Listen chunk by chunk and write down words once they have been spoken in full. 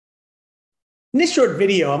In this short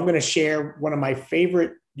video, I'm going to share one of my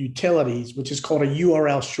favorite utilities, which is called a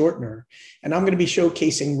URL shortener. And I'm going to be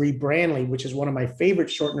showcasing Rebrandly, which is one of my favorite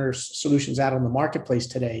shortener solutions out on the marketplace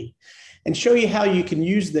today, and show you how you can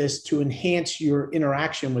use this to enhance your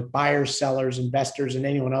interaction with buyers, sellers, investors, and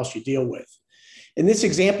anyone else you deal with. In this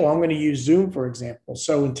example, I'm going to use Zoom, for example.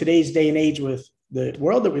 So in today's day and age with the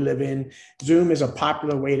world that we live in, Zoom is a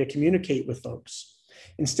popular way to communicate with folks.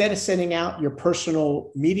 Instead of sending out your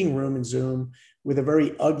personal meeting room in Zoom with a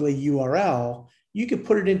very ugly URL, you could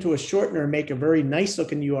put it into a shortener and make a very nice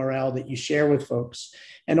looking URL that you share with folks.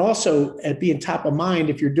 And also being top of mind,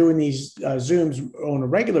 if you're doing these Zooms on a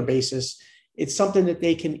regular basis, it's something that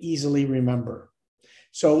they can easily remember.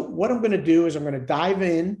 So what I'm going to do is I'm going to dive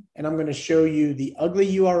in and I'm going to show you the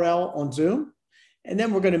ugly URL on Zoom. And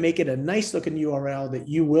then we're going to make it a nice looking URL that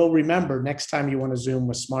you will remember next time you want to Zoom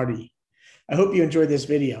with Smarty. I hope you enjoyed this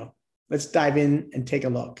video. Let's dive in and take a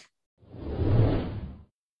look.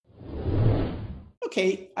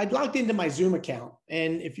 Okay, I logged into my Zoom account.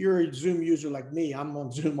 And if you're a Zoom user like me, I'm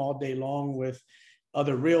on Zoom all day long with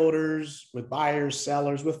other realtors, with buyers,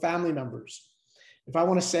 sellers, with family members. If I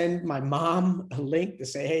want to send my mom a link to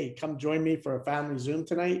say, hey, come join me for a family Zoom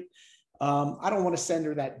tonight, I don't want to send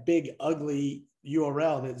her that big, ugly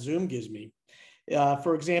URL that Zoom gives me.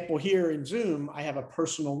 For example, here in Zoom, I have a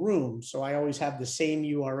personal room. So I always have the same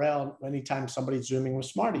URL anytime somebody's Zooming with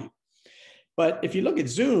Smarty. But if you look at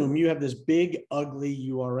Zoom, you have this big, ugly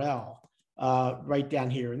URL right down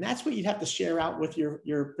here. And that's what you'd have to share out with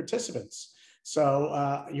your participants.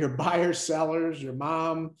 So your buyers, sellers, your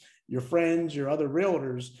mom, your friends, your other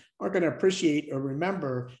realtors aren't going to appreciate or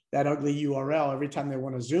remember that ugly URL every time they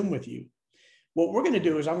want to Zoom with you. What we're going to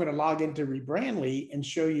do is I'm going to log into Rebrandly and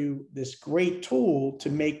show you this great tool to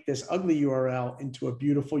make this ugly URL into a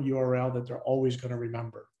beautiful URL that they're always going to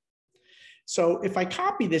remember. So if I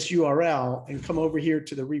copy this URL and come over here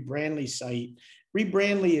to the Rebrandly site,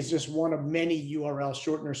 Rebrandly is just one of many URL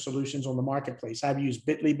shortener solutions on the marketplace. I've used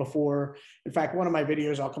Bitly before. In fact, one of my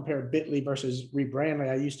videos, I'll compare Bitly versus Rebrandly.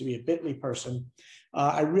 I used to be a Bitly person.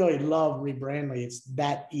 I really love Rebrandly. It's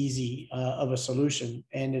that easy of a solution,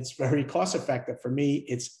 and it's very cost effective. For me,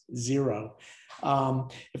 it's zero.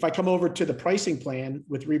 If I come over to the pricing plan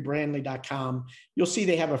with Rebrandly.com, you'll see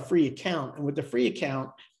they have a free account. And with the free account,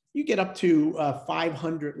 you get up to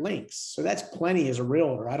 500 links. So that's plenty as a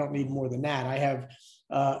realtor. I don't need more than that. I have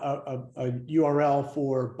a URL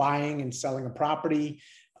for buying and selling a property.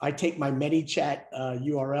 I take my ManyChat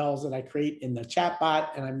URLs that I create in the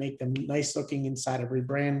ChatBot and I make them nice looking inside of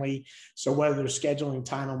Rebrandly. So whether they're scheduling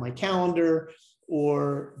time on my calendar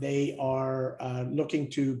or they are looking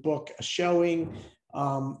to book a showing,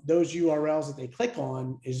 those URLs that they click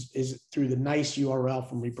on is through the nice URL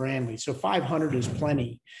from Rebrandly. So 500 is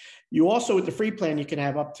plenty. You also, with the free plan, you can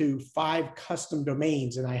have up to 5 custom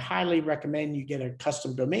domains. And I highly recommend you get a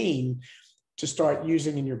custom domain to start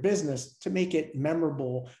using in your business to make it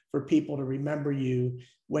memorable for people to remember you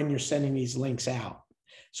when you're sending these links out.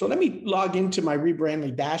 So let me log into my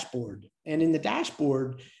Rebrandly dashboard. And in the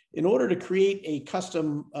dashboard, in order to create a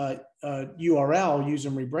custom URL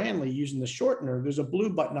using Rebrandly, using the shortener, there's a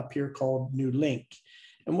blue button up here called New Link.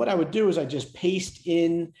 And what I would do is I just paste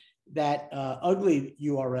in that ugly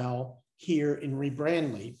URL here in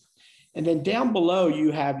Rebrandly. And then down below,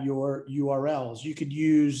 you have your URLs. You could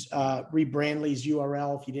use Rebrandly's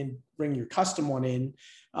URL if you didn't bring your custom one in.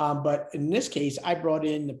 But in this case, I brought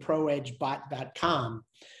in the ProEdgeBot.com.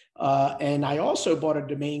 And I also bought a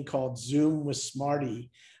domain called Zoom with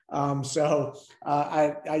Smarty. I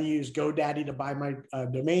use GoDaddy to buy my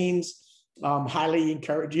domains. Highly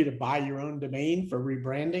encourage you to buy your own domain for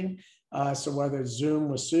rebranding. So whether it's Zoom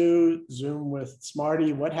with Sue, Zoom with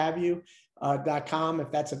Smarty, what have you, .com,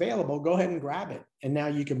 if that's available, go ahead and grab it. And now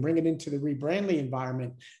you can bring it into the Rebrandly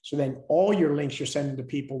environment. So then all your links you're sending to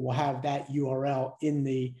people will have that URL in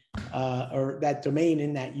the, or that domain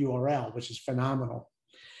in that URL, which is phenomenal.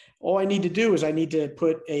 All I need to do is I need to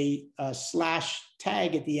put a slash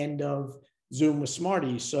tag at the end of Zoom with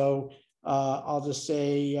Smarty. So I'll just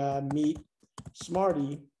say meet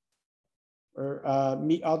Smarty, or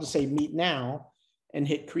I'll just say meet now and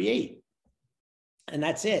hit create. And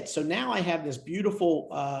that's it. So now I have this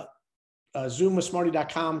beautiful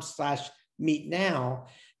zoomwithsmarty.com/meet now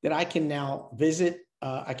that I can now visit.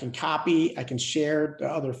 I can copy, I can share to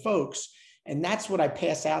other folks. And that's what I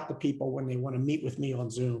pass out to people when they want to meet with me on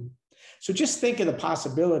Zoom. So just think of the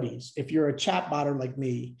possibilities. If you're a chatbotter like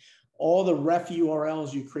me, all the ref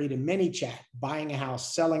URLs you create in ManyChat, buying a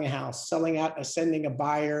house, selling out, sending a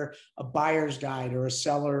buyer, a buyer's guide, or a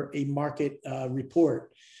seller, a market report.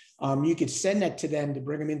 You could send that to them to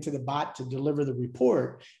bring them into the bot to deliver the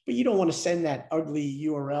report, but you don't want to send that ugly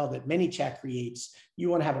URL that ManyChat creates. You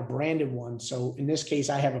want to have a branded one. So in this case,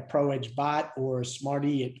 I have a ProEdge bot or a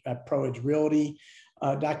Smarty at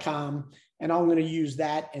ProEdgeRealty.com. And I'm going to use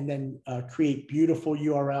that and then create beautiful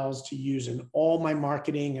URLs to use in all my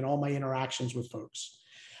marketing and all my interactions with folks.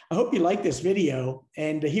 I hope you like this video.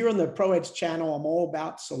 And here on the ProEdge channel, I'm all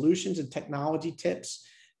about solutions and technology tips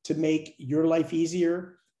to make your life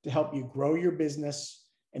easier, to help you grow your business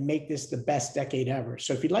and make this the best decade ever.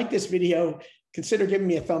 So if you like this video, consider giving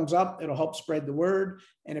me a thumbs up. It'll help spread the word.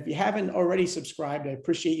 And if you haven't already subscribed, I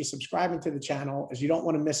appreciate you subscribing to the channel, as you don't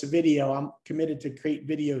want to miss a video. I'm committed to create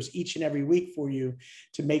videos each and every week for you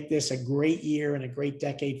to make this a great year and a great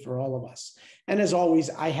decade for all of us. And as always,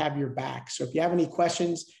 I have your back. So if you have any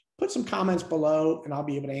questions, put some comments below and I'll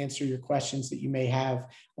be able to answer your questions that you may have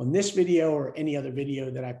on this video or any other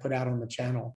video that I put out on the channel.